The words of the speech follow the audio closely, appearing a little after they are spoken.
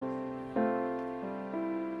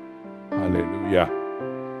Hallelujah.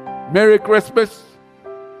 Merry Christmas.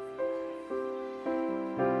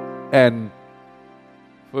 And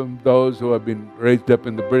from those who have been raised up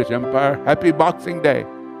in the British Empire, happy Boxing Day.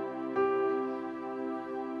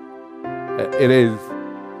 It is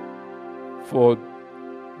for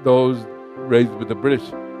those raised with the British.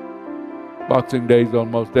 Boxing Day is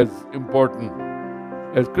almost as important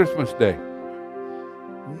as Christmas Day.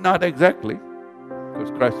 Not exactly, because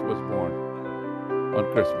Christ was born on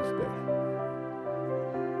Christmas Day.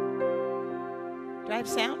 Do I have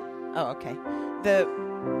sound? Oh, okay.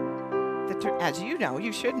 As you know,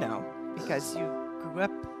 you should know, because you grew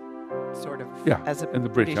up sort of as a in the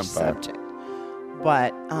British Empire. Subject.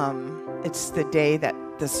 But it's the day that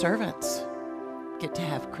the servants get to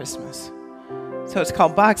have Christmas. So it's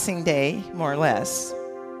called Boxing Day, more or less.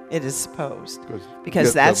 It is supposed.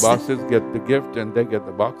 Because that's the bosses get the gift and they get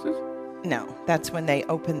the boxes? No, that's when they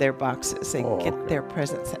open their boxes. They get their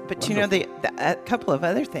presents. But Wonderful. you know, a couple of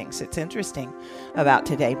other things that's interesting about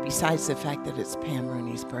today, besides the fact that it's Pam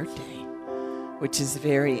Rooney's birthday, which is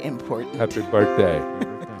very important. Happy birthday.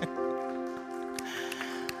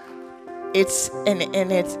 It's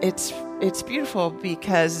beautiful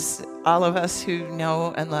because all of us who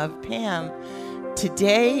know and love Pam,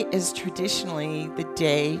 today is traditionally the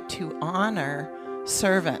day to honor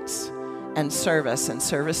servants and service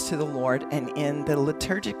to the Lord. And in the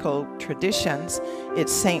liturgical traditions,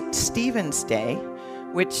 it's St. Stephen's Day,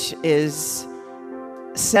 which is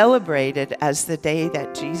celebrated as the day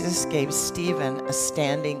that Jesus gave Stephen a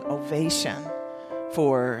standing ovation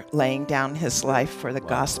for laying down his life for the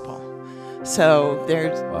gospel. So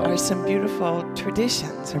there are some beautiful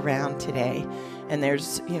traditions around today. And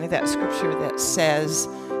there's, that scripture that says,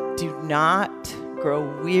 do not grow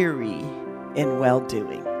weary in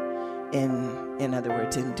well-doing. In other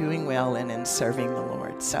words, in doing well and in serving the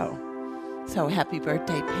Lord. So happy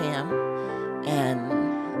birthday, Pam.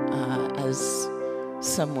 And as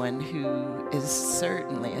someone who is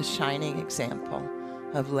certainly a shining example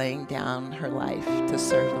of laying down her life to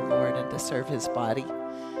serve the Lord and to serve his body,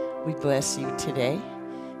 we bless you today.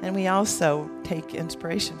 And we also take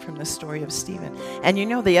inspiration from the story of Stephen. And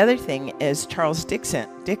the other thing is Charles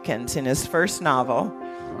Dickens in his first novel,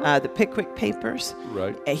 The Pickwick Papers.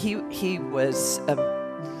 Right. He was a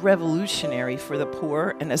revolutionary for the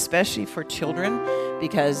poor and especially for children,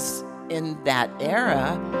 because in that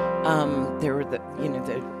era, there were the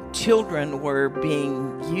children were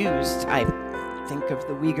being used. I think of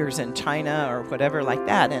the Uyghurs in China or whatever like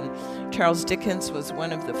that. And Charles Dickens was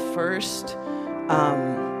one of the first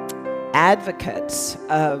advocates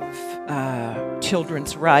of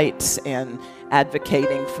children's rights and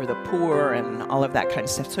advocating for the poor and all of that kind of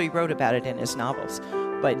stuff. So he wrote about it in his novels.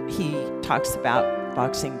 But he talks about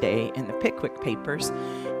Boxing Day in the Pickwick Papers.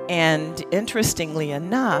 And interestingly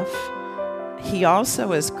enough, he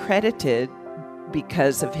also is credited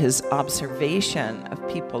because of his observation of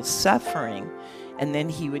people's suffering. And then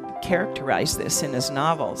he would characterize this in his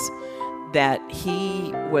novels, that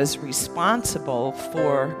he was responsible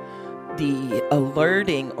for the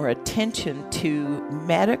alerting or attention to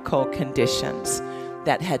medical conditions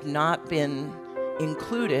that had not been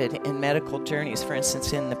included in medical journeys. For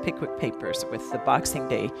instance, in the Pickwick Papers with the Boxing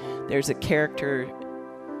Day, there's a character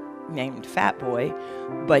named Fat Boy,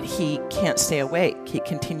 but he can't stay awake. He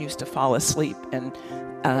continues to fall asleep. And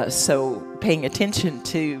so paying attention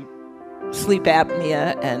to sleep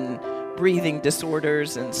apnea and breathing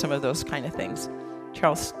disorders and some of those kind of things.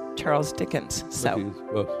 Charles Dickens. So he's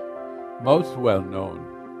most well known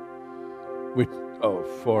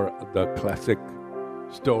for the classic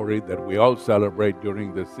story that we all celebrate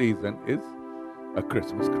during the season is A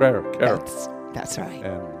Christmas Carol. That's right.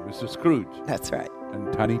 And Mr. Scrooge. That's right.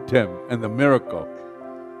 And Tiny Tim, and the miracle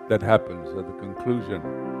that happens at the conclusion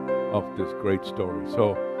of this great story.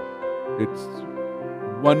 So it's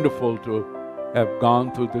wonderful to have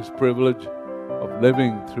gone through this privilege of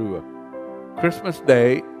living through a Christmas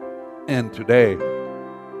Day and today,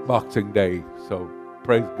 Boxing Day. So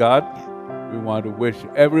praise God. We want to wish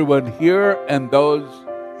everyone here and those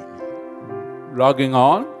logging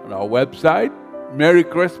on our website, Merry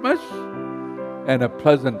Christmas and a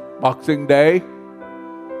pleasant Boxing Day.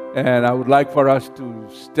 And I would like for us to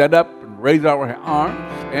stand up and raise our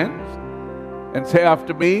arms and say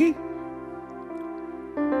after me,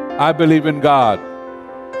 I believe in God,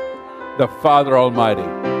 the Father Almighty,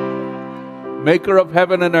 maker of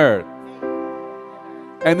heaven and earth,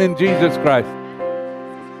 and in Jesus Christ,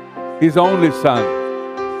 his only Son,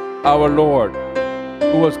 our Lord,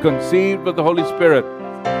 who was conceived of the Holy Spirit,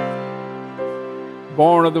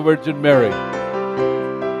 born of the Virgin Mary,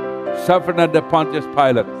 suffered under Pontius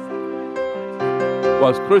Pilate,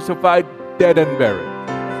 was crucified, dead and buried.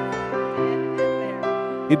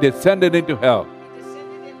 He descended into hell.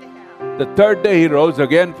 The third day he rose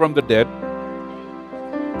again from the dead.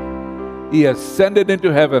 He ascended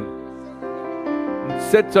into heaven and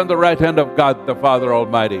sits on the right hand of God the Father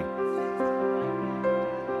Almighty,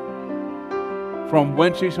 from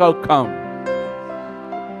whence he shall come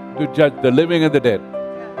to judge the living and the dead.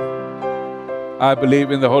 I believe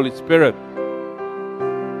in the Holy Spirit,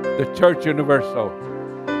 the Church Universal,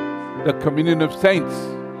 the communion of saints,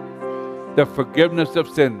 the forgiveness of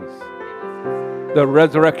sins, the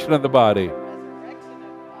resurrection of the body,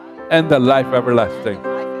 and the life everlasting.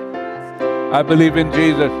 I believe in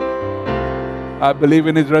Jesus. I believe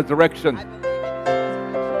in his resurrection.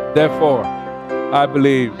 Therefore, I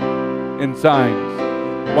believe in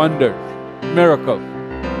signs, wonders, miracles.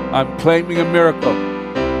 I'm claiming a miracle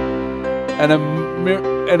and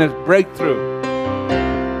a breakthrough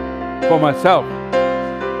for myself,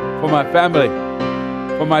 for my family,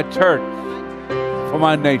 for my church, for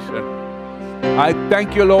my nation. I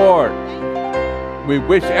thank you, Lord. We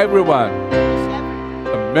wish everyone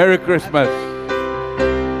a Merry Christmas.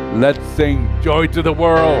 Let's sing Joy to the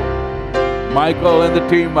World. Michael and the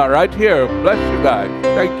team are right here. Bless you guys.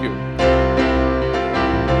 Thank you.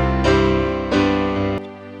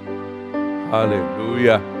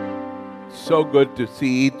 Hallelujah. So good to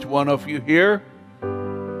see each one of you here.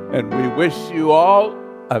 And we wish you all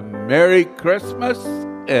a Merry Christmas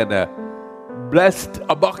and a blessed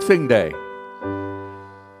Boxing Day.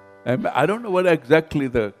 And I don't know what exactly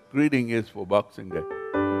the greeting is for Boxing Day.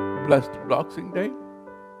 Blessed Boxing Day?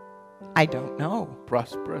 I don't know.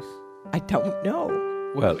 Prosperous? I don't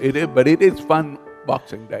know. Well, it is, but it is fun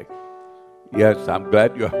Boxing Day. Yes, I'm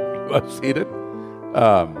glad you are seated.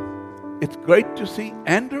 It's great to see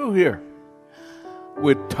Andrew here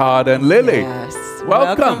with Todd and Lily. Yes.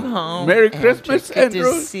 Welcome home. Merry Christmas,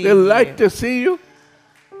 Andrew. Delight to see you.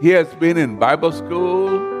 He has been in Bible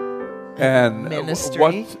school and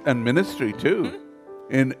ministry. And ministry too,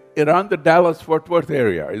 in around the Dallas-Fort Worth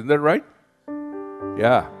area. Isn't that right?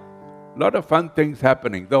 Yeah. A lot of fun things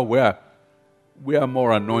happening, though we are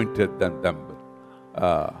more anointed than them.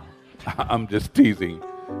 But, I'm just teasing.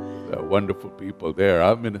 Wonderful people there.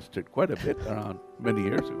 I ministered quite a bit around many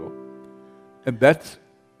years ago. And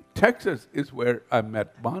Texas is where I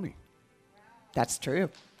met Bonnie. That's true.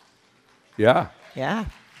 Yeah. Yeah.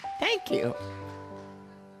 Thank you.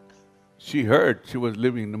 She was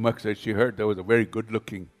living in New Mexico. She heard there was a very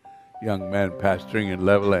good-looking young man pastoring in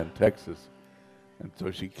Levelland, Texas. And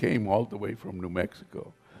so she came all the way from New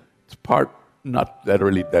Mexico. It's not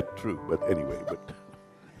really that true, but anyway. But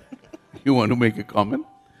you want to make a comment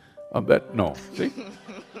on that? No. See?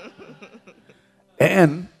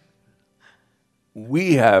 And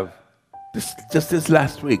we have, just this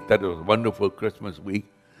last week, that was a wonderful Christmas week,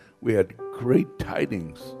 we had great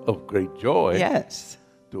tidings of great joy. Yes.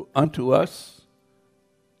 Unto us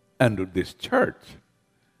and to this church.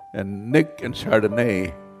 And Nick and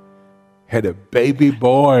Chardonnay had a baby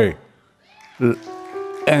boy.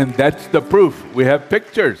 And that's the proof. We have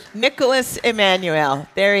pictures. Nicholas Emmanuel.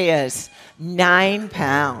 There he is. 9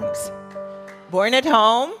 pounds. Born at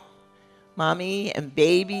home. Mommy and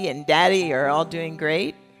baby and daddy are all doing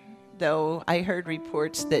great. Though I heard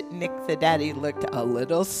reports that Nick the daddy looked a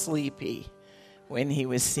little sleepy when he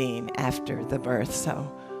was seen after the birth. So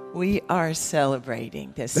we are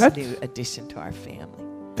celebrating this new addition to our family.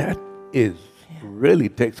 That really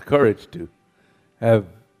takes courage to have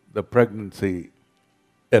the pregnancy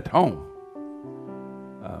at home.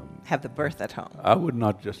 Have the birth at home. I would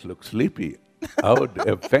not just look sleepy. I would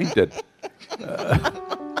have fainted.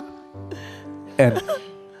 And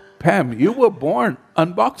Pam, you were born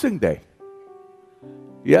on Boxing Day.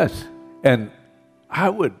 Yes. And I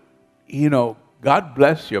would, God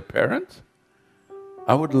bless your parents.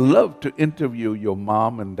 I would love to interview your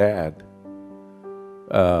mom and dad.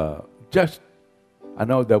 I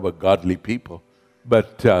know they were godly people,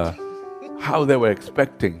 but how they were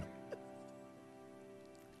expecting.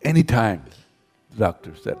 Anytime, the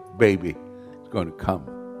doctor said, baby is going to come.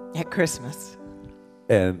 At Christmas.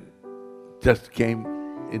 And just came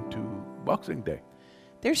into Boxing Day.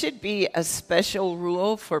 There should be a special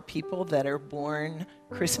rule for people that are born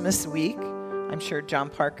Christmas week. I'm sure John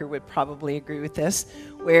Parker would probably agree with this,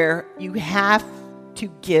 where you have to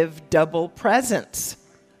give double presents,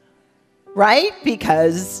 right?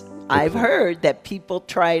 Because I've heard that people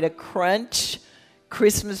try to crunch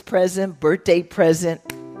Christmas present, birthday present,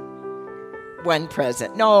 one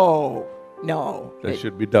present. No. That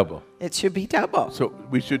should be double. It should be double. So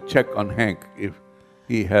we should check on Hank if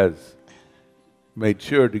he has made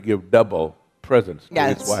sure to give double presents to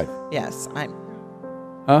his wife. Yes,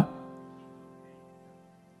 Huh?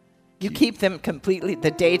 You keep them completely,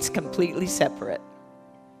 the dates completely separate.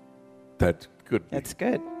 That could be. That's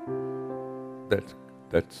good.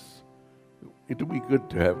 That's. It'll be good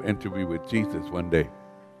to have interview with Jesus one day,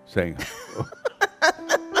 saying,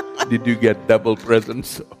 "Did you get double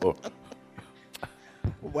presents?" Or,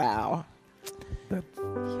 Wow. that's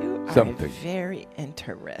You are something. a very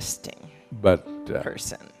interesting But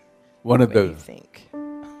person. one of What do you the think?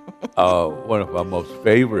 one of our most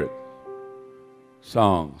favorite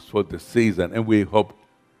songs for the season, and we hope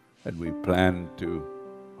and we plan to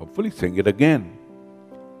hopefully sing it again,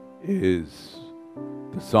 is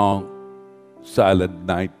the song Silent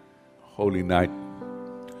Night, Holy Night.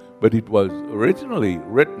 But it was originally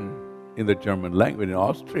written in the German language in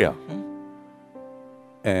Austria.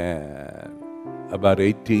 And about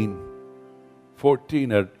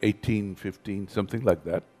 1814 or 1815, something like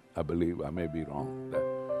that, I believe. I may be wrong.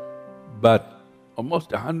 But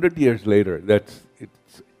almost 100 years later,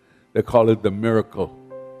 they call it the miracle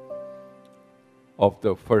of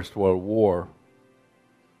the First World War.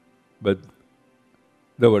 But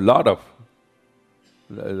there were a lot of,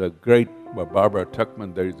 by Barbara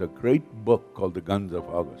Tuchman, there is a great book called The Guns of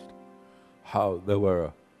August, how there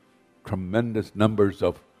were tremendous numbers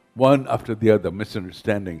of one after the other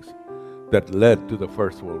misunderstandings that led to the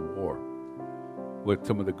First World War, with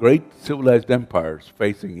some of the great civilized empires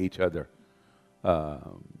facing each other.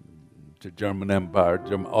 The German Empire,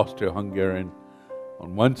 Austro-Hungarian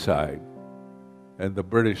on one side, and the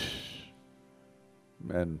British,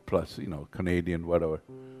 and plus, Canadian, whatever,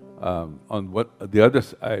 on the other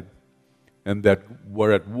side, and that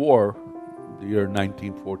were at war the year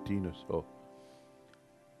 1914 or so.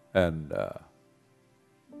 And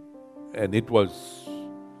it was,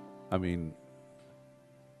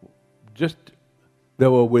 they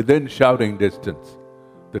were within shouting distance,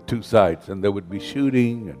 the two sides, and there would be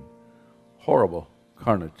shooting and horrible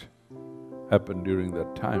carnage happened during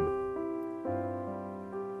that time.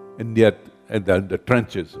 And yet, and then the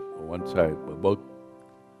trenches on one side were both,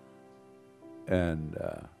 and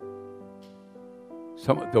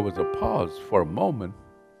there was a pause for a moment,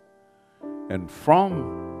 and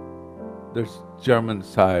from the German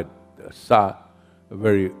side, a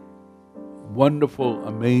very wonderful,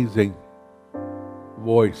 amazing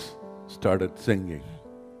voice started singing.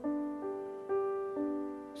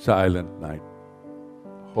 Silent night,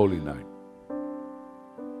 holy night.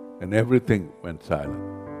 And everything went silent.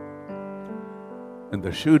 And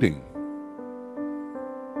the shooting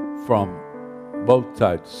from both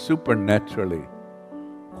sides supernaturally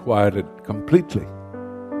quieted completely.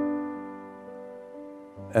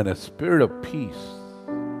 And a spirit of peace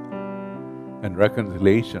and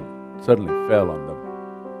reconciliation suddenly fell on them.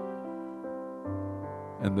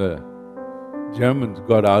 And the Germans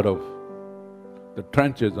got out of the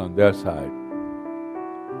trenches on their side,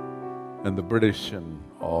 and the British and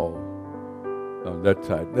all on that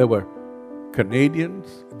side. There were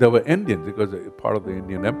Canadians, there were Indians, because part of the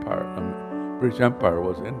Indian Empire, British Empire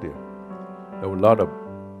was India. There were a lot of,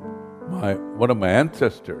 one of my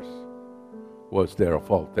ancestors was there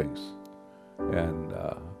of all things. And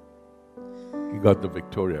he got the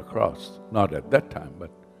Victoria Cross, not at that time,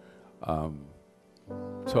 but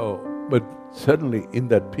but suddenly in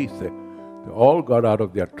that peace, they all got out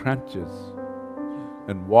of their trenches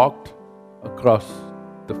and walked across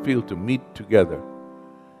the field to meet together.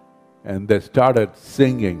 And they started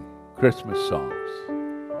singing Christmas songs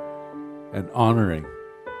and honoring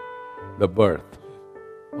the birth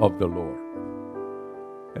of the Lord.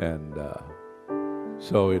 And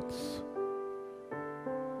so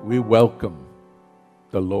we welcome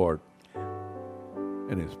the Lord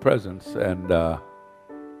in His presence. And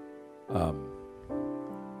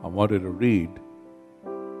I wanted to read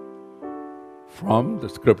from the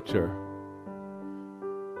scripture.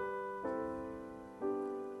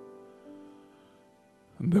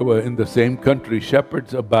 And there were in the same country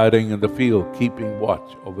shepherds abiding in the field, keeping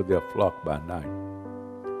watch over their flock by night.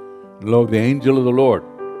 And lo, the angel of the Lord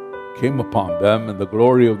came upon them, and the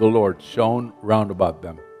glory of the Lord shone round about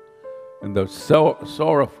them. And they were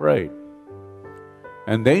sore afraid.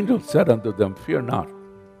 And the angel said unto them, Fear not.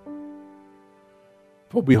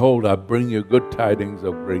 For behold, I bring you good tidings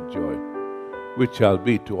of great joy, which shall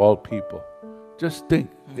be to all people. Just think,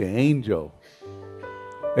 the angel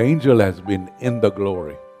has been in the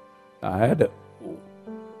glory. I've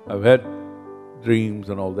had dreams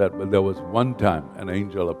and all that, but there was one time an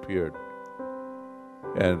angel appeared,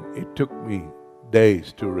 and it took me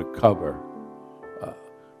days to recover.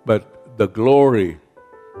 But the glory,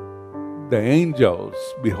 the angels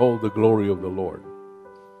behold the glory of the Lord.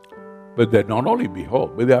 But they not only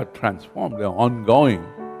behold, but they are transformed, they are ongoing.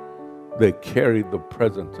 they carry the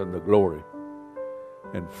presence and the glory.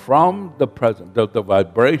 And from the presence, the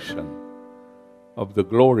vibration of the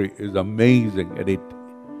glory is amazing, and it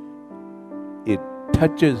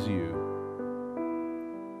touches you.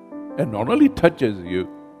 And not only touches you,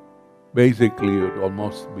 basically you'd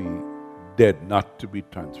almost be dead not to be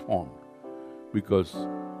transformed, because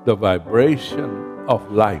the vibration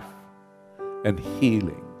of life and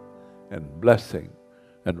healing and blessing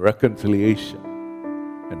and reconciliation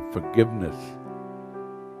and forgiveness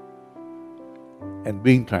and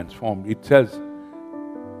being transformed. It says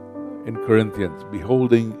in Corinthians,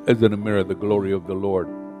 beholding as in a mirror the glory of the Lord,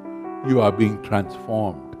 you are being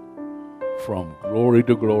transformed from glory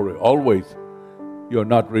to glory. Always, you're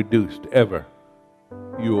not reduced, ever.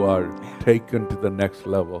 You are taken to the next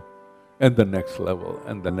level, and the next level,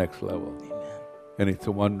 and the next level. Amen. And it's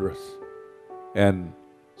wondrous. And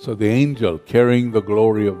so the angel carrying the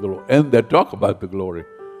glory of the Lord, and they talk about the glory,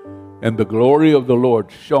 and the glory of the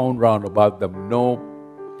Lord shone round about them. No,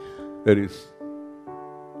 there is,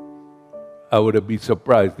 I would have been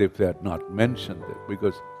surprised if they had not mentioned it,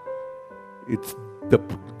 because it's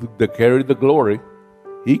they carried the glory,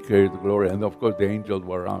 he carried the glory, and of course the angels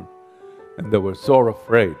were around, and they were sore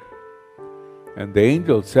afraid. And the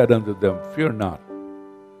angel said unto them, fear not,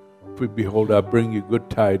 for behold, I bring you good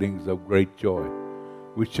tidings of great joy,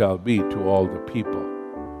 which shall be to all the people.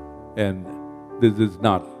 And this is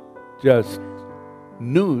not just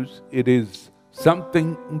news, it is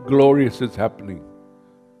something glorious is happening,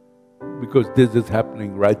 because this is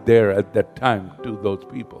happening right there at that time to those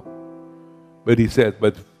people. But he says,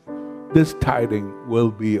 but this tiding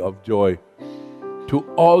will be of joy to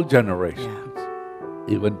all generations,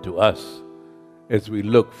 even to us. As we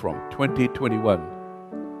look from 2021,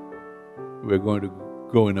 we're going to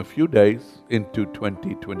go in a few days into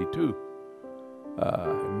 2022,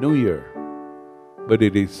 New Year. But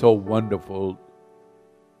it is so wonderful.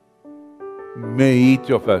 May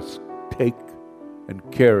each of us take and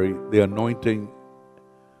carry the anointing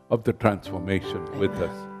of the transformation with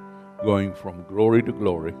us, going from glory to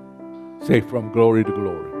glory. Say, from glory to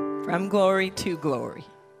glory. From glory to glory.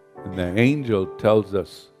 And the angel tells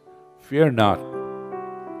us, fear not,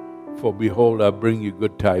 for behold, I bring you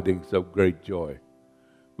good tidings of great joy,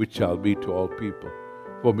 which shall be to all people.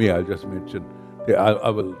 For me, I'll just mention, there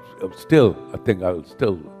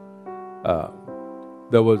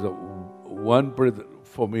was one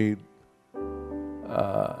for me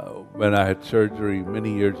when I had surgery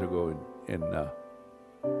many years ago in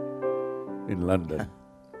London.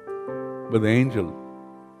 But the angel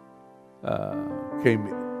came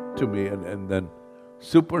to me, and then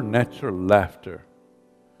supernatural laughter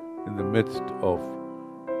in the midst of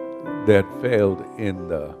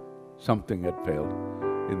something had failed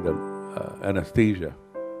in the anesthesia.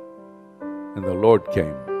 And the Lord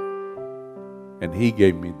came, and He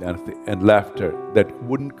gave me the anesthesia, and laughter that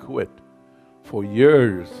wouldn't quit. For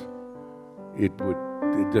years, it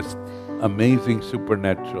just amazing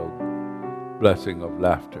supernatural blessing of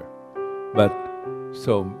laughter. But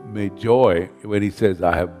so may joy, when He says,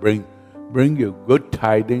 I have bring you good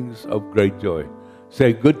tidings of great joy.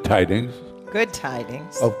 Say, good tidings. Good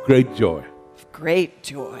tidings. Of great joy. Great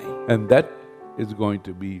joy. And that is going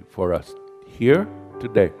to be for us here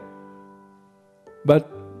today. But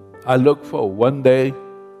I look for one day,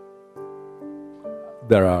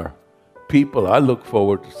 there are people I look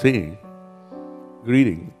forward to seeing,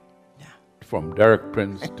 greeting, from Derek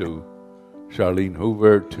Prince to Charlene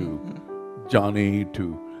Hoover to Johnny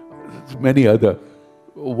to many other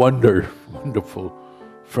wonderful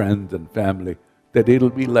friends and family, that it'll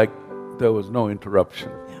be like there was no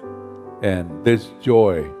interruption. And this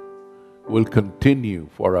joy will continue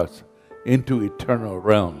for us into eternal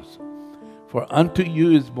realms. For unto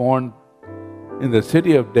you is born in the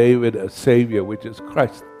city of David a Savior, which is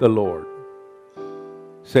Christ the Lord.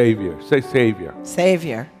 Savior. Say Savior.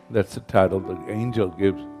 Savior. That's the title the angel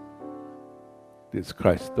gives. It's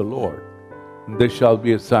Christ the Lord. And this shall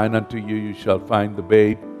be a sign unto you. You shall find the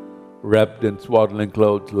babe wrapped in swaddling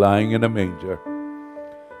clothes, lying in a manger.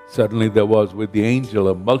 Suddenly there was with the angel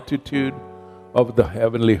a multitude of the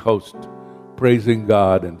heavenly host, praising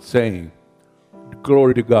God and saying,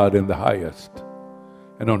 glory to God in the highest,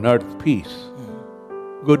 and on earth peace,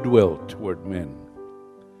 goodwill toward men.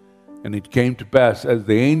 And it came to pass, as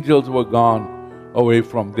the angels were gone away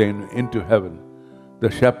from them into heaven,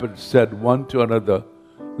 the shepherds said one to another,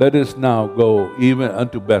 let us now go even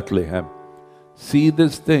unto Bethlehem, see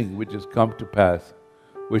this thing which is come to pass,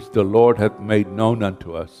 which the Lord hath made known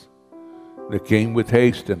unto us. They came with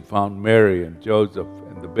haste and found Mary and Joseph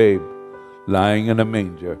and the babe lying in a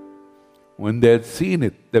manger. When they had seen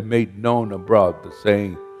it, they made known abroad the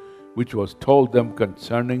saying which was told them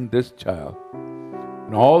concerning this child.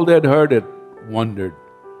 And all that heard it wondered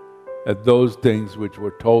at those things which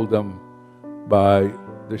were told them by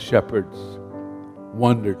the shepherds.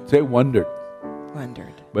 Wondered. Say wondered.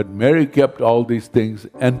 Wondered. But Mary kept all these things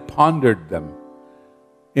and pondered them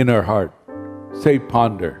in her heart. Say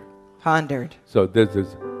ponder. Pondered. So this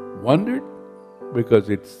is wondered because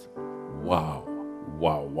it's wow,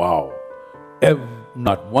 wow, wow.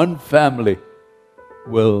 Not one family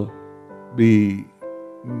will be,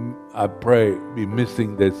 I pray, be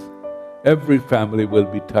missing this. Every family will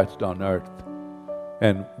be touched on earth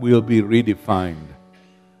and will be redefined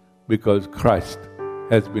because Christ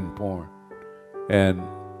has been born. And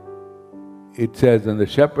it says, and the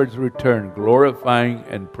shepherds returned, glorifying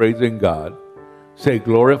and praising God. Say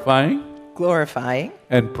glorifying. Glorifying.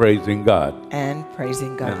 And praising God. And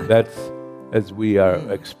praising God. And that's as we are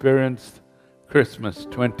experienced Christmas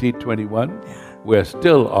 2021. Yeah. We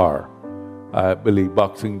still are. I believe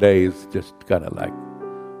Boxing Day is just kind of like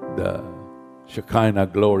the Shekinah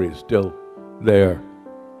glory is still there.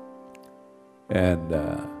 And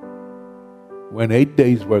when 8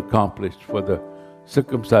 days were accomplished for the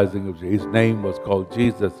circumcising of his name was called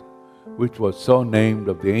Jesus, which was so named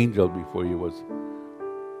of the angel before he was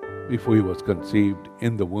conceived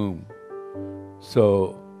in the womb.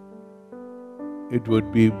 So it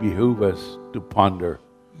would behoove us to ponder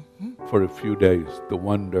for a few days the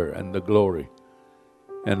wonder and the glory,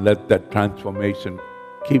 and let that transformation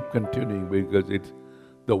keep continuing, because it's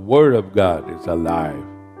the Word of God is alive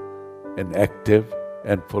and active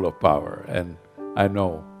and full of power. And I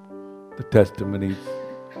know the testimonies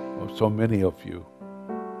of so many of you,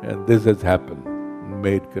 and this has happened,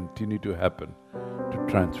 may it continue to happen, to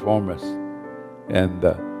transform us. And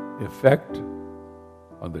the effect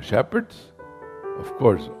on the shepherds, of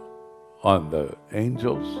course, on the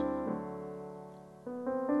angels,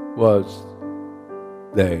 was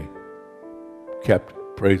they kept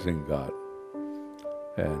praising God.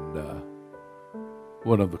 And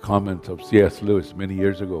one of the comments of C.S. Lewis many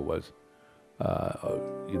years ago was,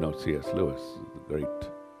 C.S. Lewis, the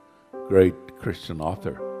great Christian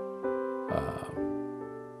author,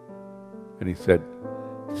 and he said,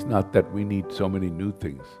 it's not that we need so many new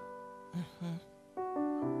things,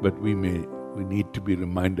 but we need to be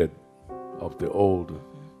reminded of the old,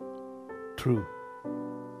 true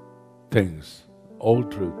things,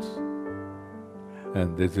 old truths.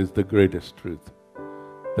 And this is the greatest truth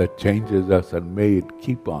that changes us, and may it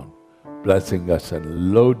keep on blessing us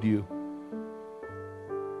and load you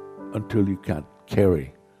until you can't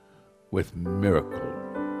carry with miracle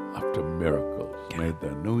after miracles. May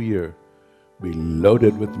the new year be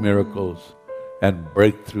loaded with miracles and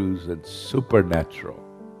breakthroughs and supernatural,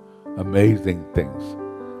 amazing things.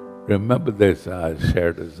 Remember this, I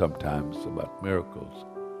shared it sometimes about miracles,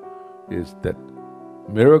 is that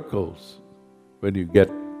miracles, when you get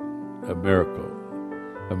a miracle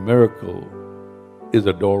is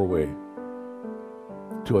a doorway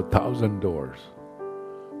to 1,000 doors,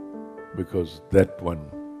 because that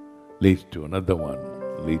one leads to another one,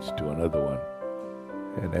 leads to another one.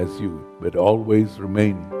 And as you would always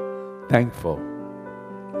remain thankful.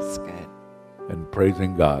 That's good. And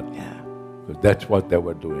praising God. Yeah. Because that's what they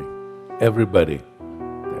were doing. Everybody.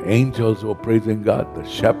 The angels were praising God. The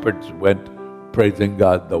shepherds went praising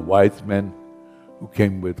God. The wise men who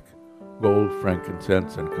came with gold,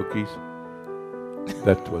 frankincense, and cookies.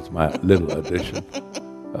 That was my little addition.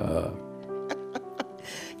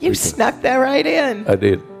 You snuck that right in. I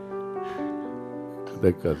did.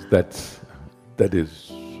 Because that's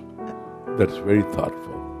very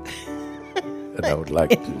thoughtful. And I would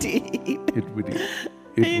like Indeed. to.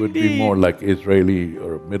 It would be more like Israeli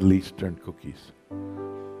or Middle Eastern cookies,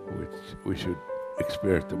 which we should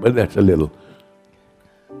experience. But that's a little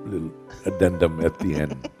addendum at the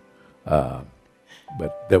end.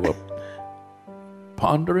 But they were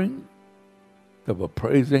pondering, they were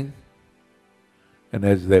praising, and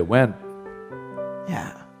as they went,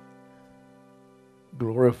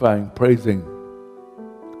 glorifying, praising,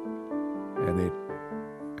 and it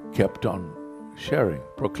kept on sharing,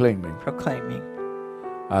 proclaiming.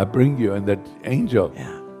 I bring you, and that angel,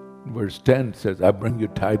 verse 10 says, I bring you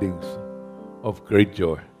tidings of great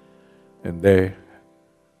joy, and they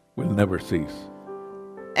will never cease.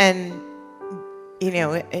 And,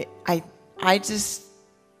 I just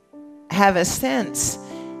have a sense,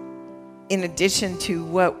 in addition to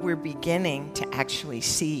what we're beginning to actually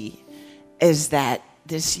see, is that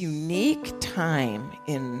this unique time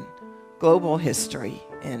in global history,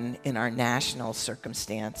 in our national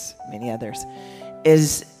circumstance, many others,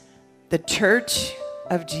 is the Church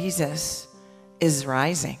of Jesus is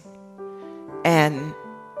rising. And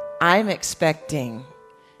I'm expecting,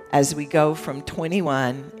 as we go from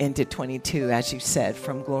 21 into 22, as you said,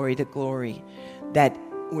 from glory to glory, that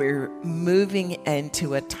we're moving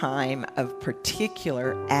into a time of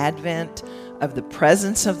particular advent of the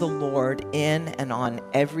presence of the Lord in and on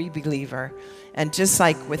every believer. And just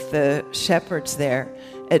like with the shepherds there,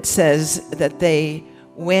 it says that they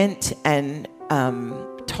went and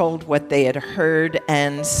told what they had heard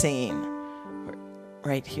and seen.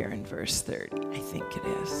 Right here in verse 30, I think it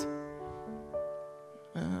is.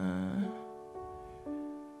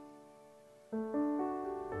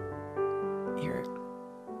 Here.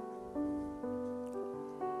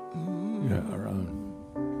 Yeah, around.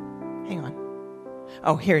 Hang on.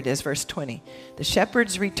 Oh, here it is, verse 20. The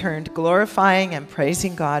shepherds returned, glorifying and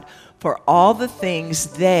praising God for all the things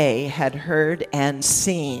they had heard and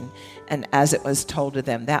seen, and as it was told to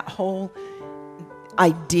them. That whole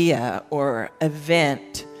idea or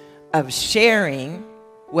event of sharing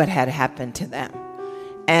what had happened to them.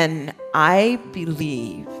 And I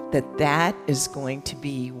believe that that is going to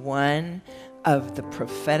be one of the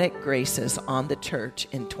prophetic graces on the church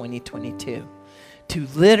in 2022, to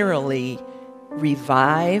literally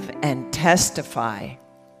revive and testify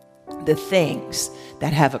the things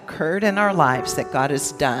that have occurred in our lives that God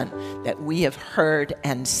has done, that we have heard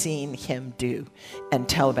and seen him do, and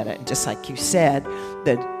tell about it. And just like you said,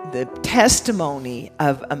 the testimony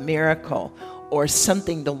of a miracle or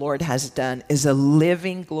something the Lord has done is a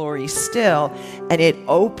living glory still, and it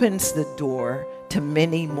opens the door to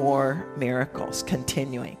many more miracles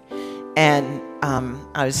continuing. And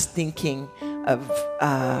I was thinking of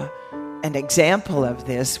an example of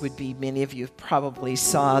this would be, many of you probably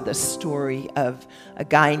saw the story of a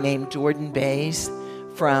guy named Jordan Bays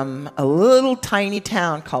from a little tiny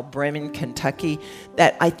town called Bremen, Kentucky,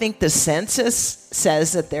 that I think the census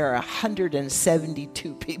says that there are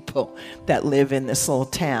 172 people that live in this little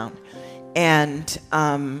town. And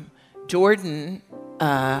Jordan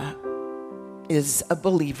is a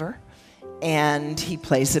believer, and he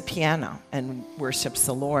plays the piano and worships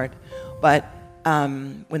the Lord. But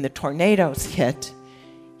when the tornadoes hit,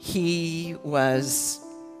 he was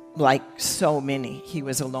like so many. He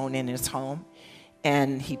was alone in his home,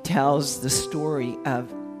 and he tells the story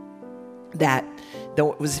of that,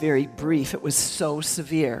 though it was very brief, it was so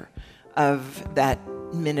severe, of that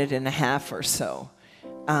minute and a half or so,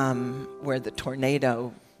 where the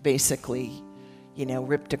tornado basically,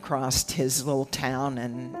 ripped across his little town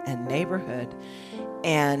and neighborhood.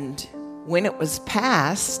 And when it was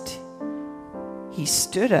past, he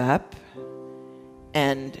stood up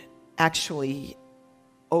and actually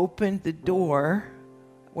opened the door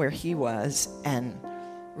where he was and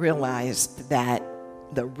realized that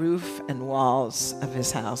the roof and walls of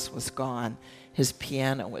his house was gone. His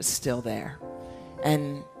piano was still there.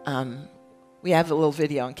 And we have a little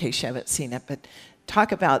video in case you haven't seen it, but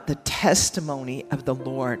talk about the testimony of the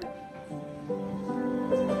Lord.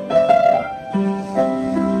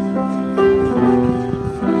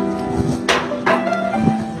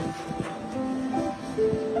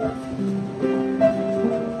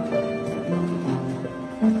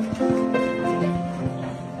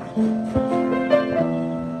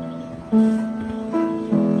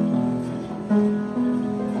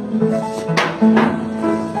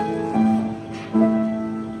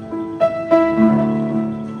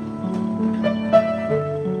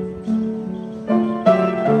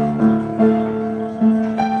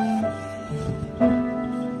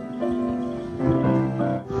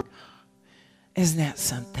 Isn't that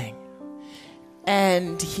something?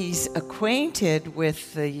 And he's acquainted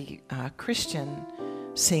with the Christian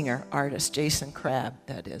singer, artist, Jason Crabb,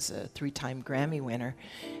 that is a 3-time Grammy winner,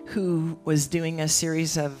 who was doing a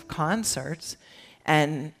series of concerts.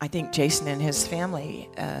 And I think Jason and his family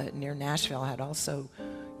near Nashville had also,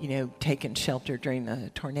 taken shelter during the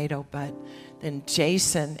tornado. But then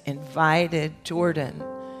Jason invited Jordan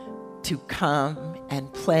to come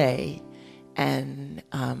and play and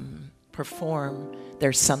perform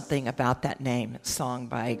There's Something About That Name, a song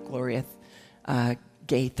by Gloria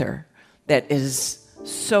Gaither that is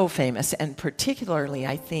so famous, and particularly,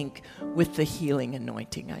 I think, with the healing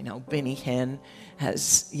anointing. I know Benny Hinn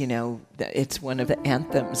has, it's one of the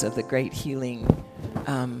anthems of the great healing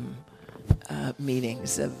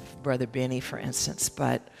meetings of Brother Benny, for instance.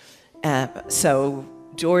 But so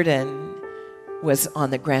Jordan was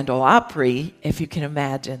on the Grand Ole Opry, if you can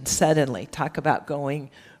imagine, suddenly. Talk about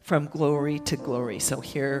going from glory to glory. So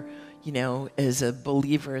here, is a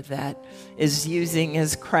believer that is using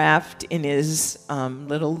his craft in his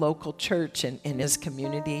little local church and in his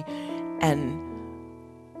community. And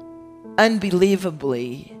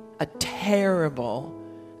unbelievably, a terrible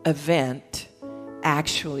event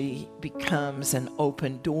actually becomes an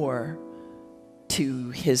open door to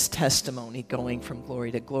his testimony going from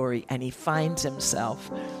glory to glory. And he finds himself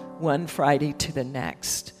one Friday to the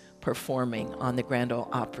next performing on the Grand Ole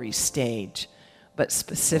Opry stage, but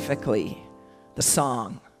specifically the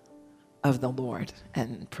song of the Lord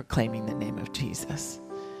and proclaiming the name of Jesus.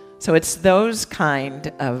 So it's those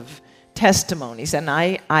kind of testimonies. And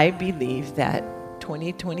I believe that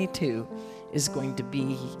 2022 is going to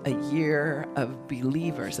be a year of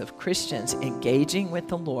believers, of Christians engaging with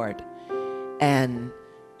the Lord and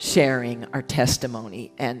sharing our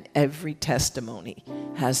testimony. And every testimony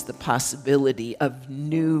has the possibility of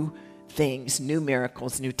new things, new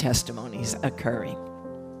miracles, new testimonies occurring.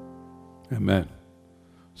 Amen.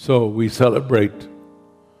 So we celebrate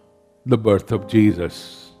the birth of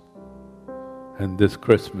Jesus. And this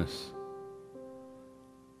Christmas,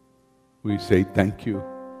 we say thank you,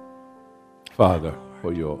 Father,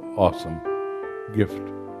 for your awesome gift.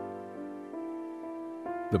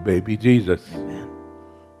 The baby Jesus, Amen,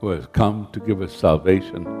 who has come to give us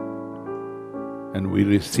salvation. And we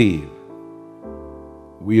receive.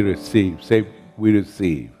 We receive. Say, we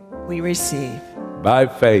receive. we receive. By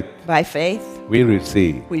faith, By faith, we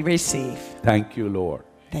receive. we receive. Thank you, Lord.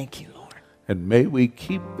 Thank you, Lord. And may we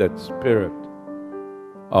keep that spirit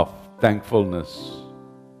of thankfulness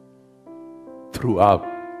throughout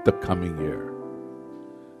the coming year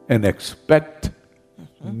and expect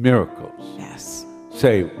miracles. Yes.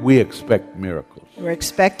 Say, we expect miracles. We're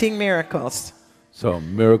expecting miracles. So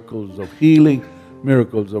miracles of healing,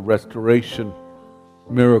 miracles of restoration,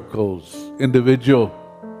 miracles individual,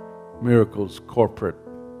 miracles corporate.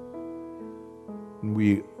 And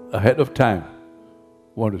we, ahead of time,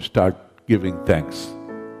 want to start giving thanks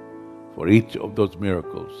for each of those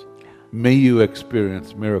miracles. May you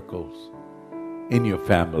experience miracles in your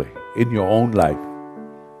family, in your own life.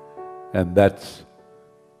 And that's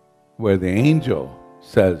where the angel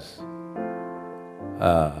says,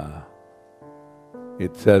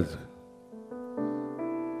 it says,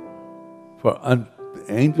 the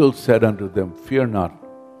angel said unto them, fear not,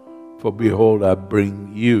 for behold, I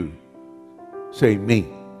bring you, say me,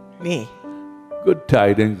 Me. good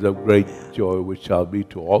tidings of great joy, which shall be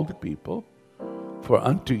to all the people. For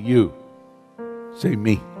unto you, say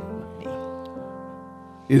me, Me.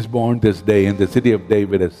 is born this day in the city of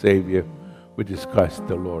David a Savior, which is Christ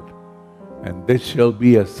the Lord. And this shall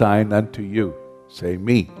be a sign unto you, say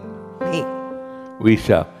me. Me.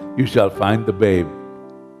 You shall find the babe,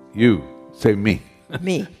 you, say me,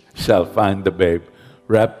 Me. shall find the babe,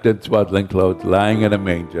 wrapped in swaddling clothes, lying in a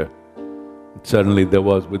manger. And suddenly there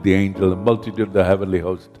was with the angel a multitude of the heavenly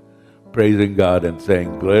host, praising God and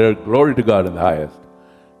saying, glory to God in the highest,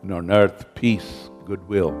 and on earth peace,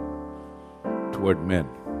 goodwill toward men.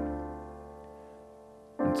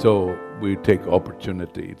 And so we take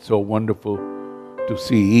opportunity. It's so wonderful to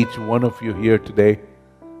see each one of you here today.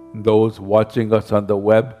 Those watching us on the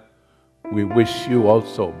web, we wish you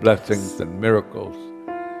also blessings and miracles.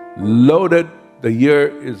 Loaded, the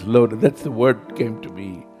year is loaded. That's the word that came to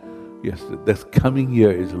me yesterday. This coming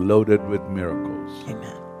year is loaded with miracles.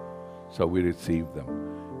 Amen. So we receive them.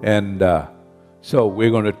 And so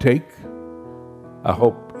we're going to take, I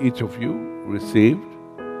hope each of you received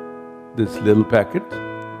this little packet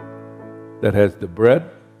that has the bread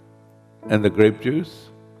and the grape juice.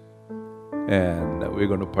 And we're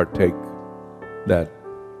going to partake that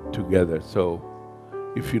together. So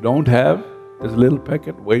if you don't have this little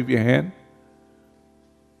packet, wave your hand.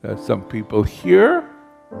 There's some people here.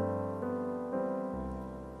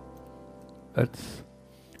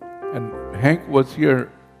 And Hank was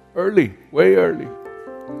here early, way early,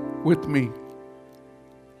 with me.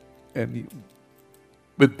 And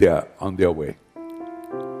on their way.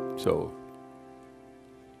 So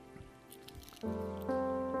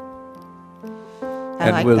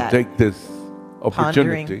I we'll like that. take this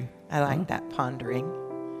opportunity. Pondering. I like that. Pondering,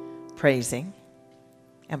 praising,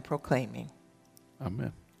 and proclaiming.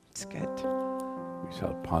 Amen. It's good. We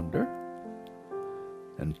shall ponder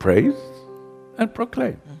and praise and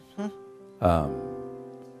proclaim.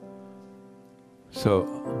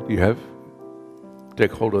 So you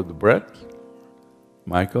take hold of the bread.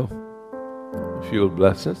 Michael, if you'll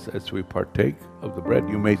bless us as we partake of the bread,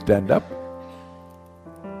 you may stand up.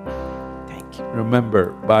 Thank you.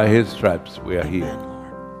 Remember, by His stripes we are Amen, healed.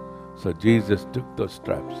 Lord. So Jesus took those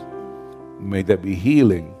stripes. May there be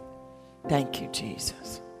healing Thank you,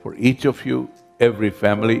 Jesus. for each of you, every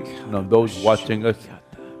family, those watching us.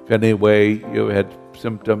 If any way you had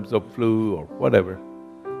symptoms of flu or whatever,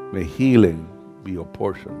 may healing be your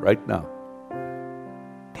portion right now.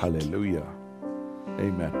 Hallelujah.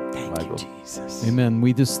 Amen. Thank Michael. you, Jesus. Amen.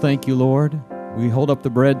 We just thank you, Lord, we hold up the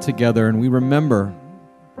bread together and we remember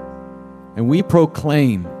and we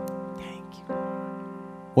proclaim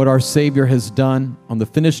what our Savior has done on the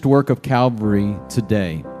finished work of Calvary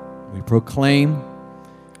today. We proclaim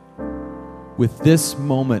with this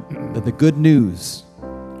moment that the good news,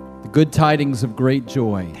 the good tidings of great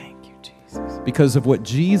joy, Thank you, Jesus. because of what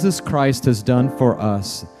Jesus Christ has done for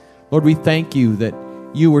us. Lord, we thank you that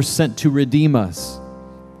you were sent to redeem us.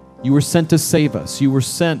 You were sent to save us. You were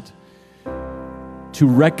sent to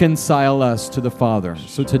reconcile us to the Father.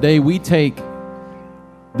 So today we take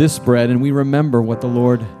this bread and we remember what the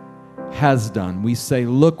Lord has done. We say,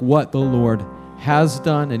 look what the Lord has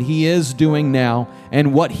done and He is doing now,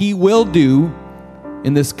 and what He will do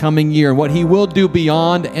in this coming year, and what He will do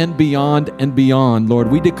beyond and beyond and beyond. Lord,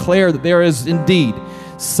 we declare that there is indeed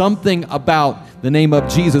something about the name of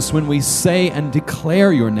Jesus when we say and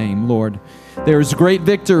declare your name, Lord. There is great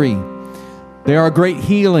victory. There are great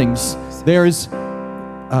healings. There is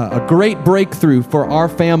a great breakthrough for our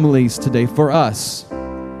families today, for us.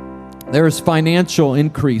 There is financial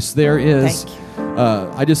increase. There is,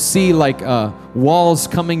 I just see like walls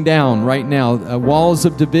coming down right now, walls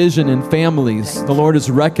of division in families. The Lord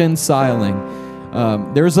is reconciling.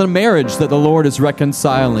 There's a marriage that the Lord is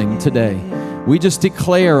reconciling today. We just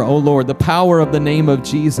declare, oh Lord, the power of the name of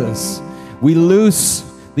Jesus. We loose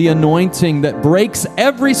the anointing that breaks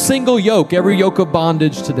every single yoke, every yoke of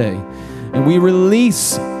bondage today. And we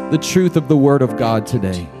release the truth of the Word of God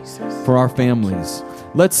today for our families.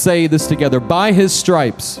 Let's say this together. By His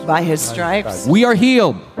stripes, By His stripes, we are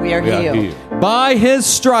healed. we are healed. By His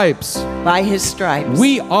stripes, By His stripes,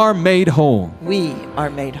 we are made whole. we are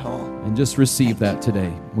made whole. And just receive that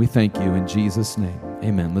today. We thank you in Jesus' name.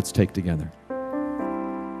 Amen. Let's take together.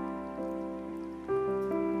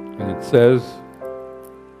 And it says,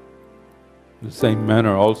 in the same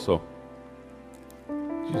manner also,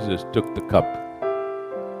 Jesus took the cup,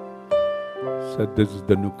 said, this is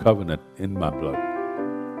the new covenant in my blood.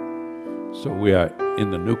 So we are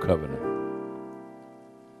in the new covenant.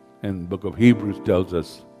 And the book of Hebrews tells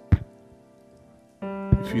us,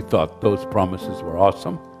 if you thought those promises were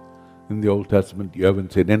awesome in the Old Testament, you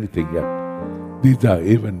haven't said anything yet. These are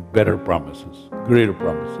even better promises, greater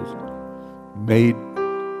promises, made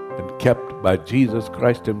and kept by Jesus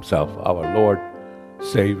Christ Himself, our Lord,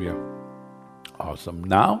 Savior. Awesome.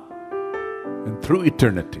 Now and through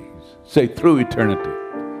eternity, say through eternity,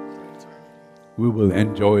 we will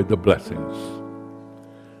enjoy the blessings.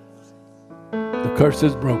 The curse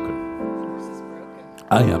is broken.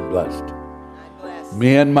 I am blessed.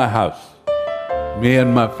 Me and my house, me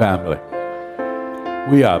and my family,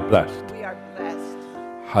 we are blessed. We are blessed.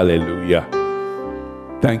 Hallelujah.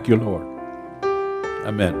 Thank you, Lord.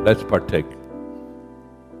 Amen. Let's partake.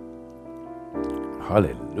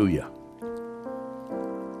 Hallelujah.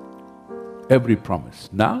 Every promise.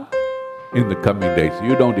 Now, in the coming days,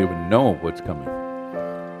 you don't even know what's coming.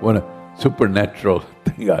 What a supernatural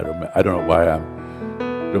thing. I don't know why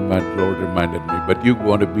the Lord reminded me, but you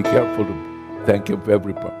want to be careful to thank Him for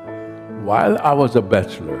every promise. While I was a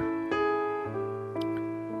bachelor,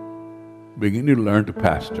 beginning to learn to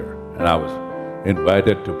pastor, and I was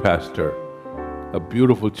invited to pastor a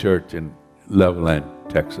beautiful church in Loveland,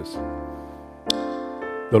 Texas.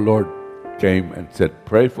 The Lord came and said,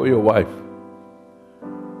 pray for your wife.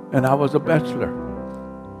 And I was a bachelor.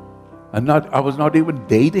 I was not even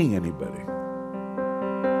dating anybody.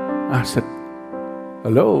 I said,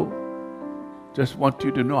 hello, just want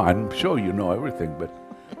you to know, I'm sure you know everything, but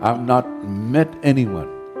I've not met anyone.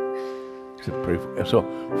 He said, pray for. So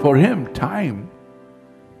for him, time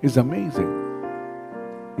is amazing.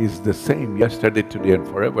 He's the same yesterday, today, and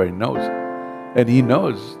forever. He knows. And He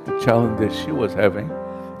knows the challenges she was having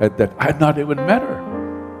that I had not even met her.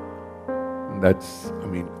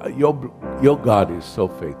 Your God is so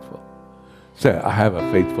faithful. Say, I have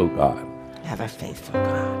a faithful God. Have a faithful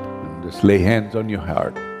God. And just lay hands on your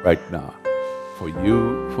heart right now. For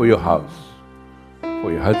you, for your house,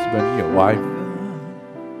 for your husband, your wife,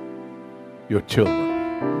 your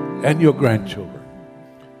children, and your grandchildren.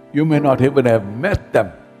 You may not even have met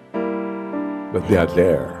them, but they are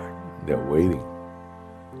there. They're waiting.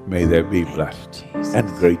 May they be blessed. And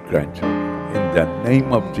great-grandchildren. In the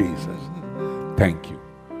name of Jesus. Thank you.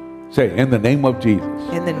 Say, in the name of Jesus.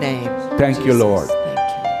 In the name. Thank you, Lord. Thank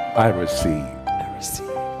you. I receive I receive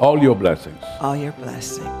all your blessings. all your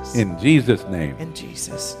blessings. In Jesus' name. In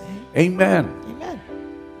Jesus' name. Amen. Amen.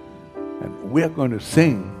 And we are going to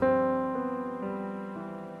sing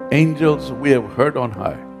Angels We Have Heard on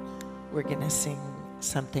High. We're going to sing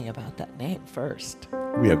something about that name first.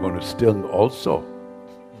 We are going to sing also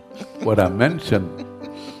what I mentioned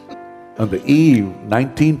On the eve,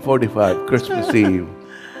 1945, Christmas Eve,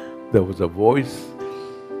 there was a voice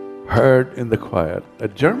heard in the choir, a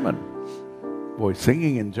German voice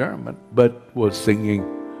singing in German, but was singing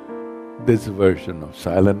this version of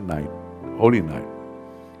Silent Night, Holy Night.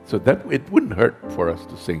 So that it wouldn't hurt for us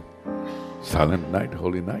to sing Silent Night,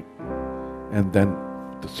 Holy Night. And then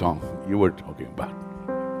the song you were talking about.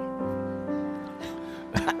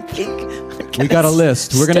 We got a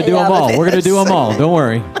list. We're going to do them all. We're going to do them all. Don't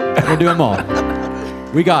worry. We're going to do them all.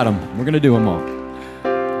 We got them. We're going to do them all.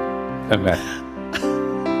 Amen.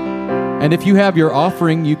 And if you have your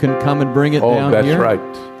offering, you can come and bring it down that's here right.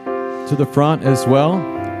 to the front as well.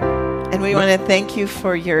 And we want to thank you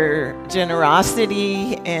for your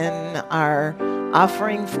generosity in our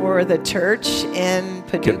offering for the church in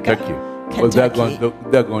Paducah, Kentucky. Well,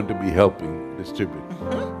 they're going to be helping distribute.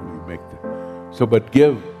 We make them. So, but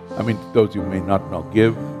give. I mean, those you may not know,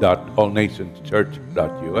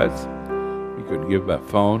 give.allnationschurch.us. You can give by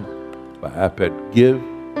phone, by iPad.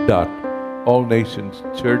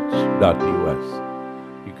 Give.allnationschurch.us.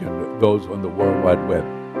 You can, those on the World Wide Web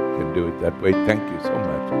can do it that way. Thank you so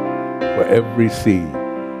much for every seed,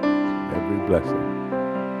 every blessing.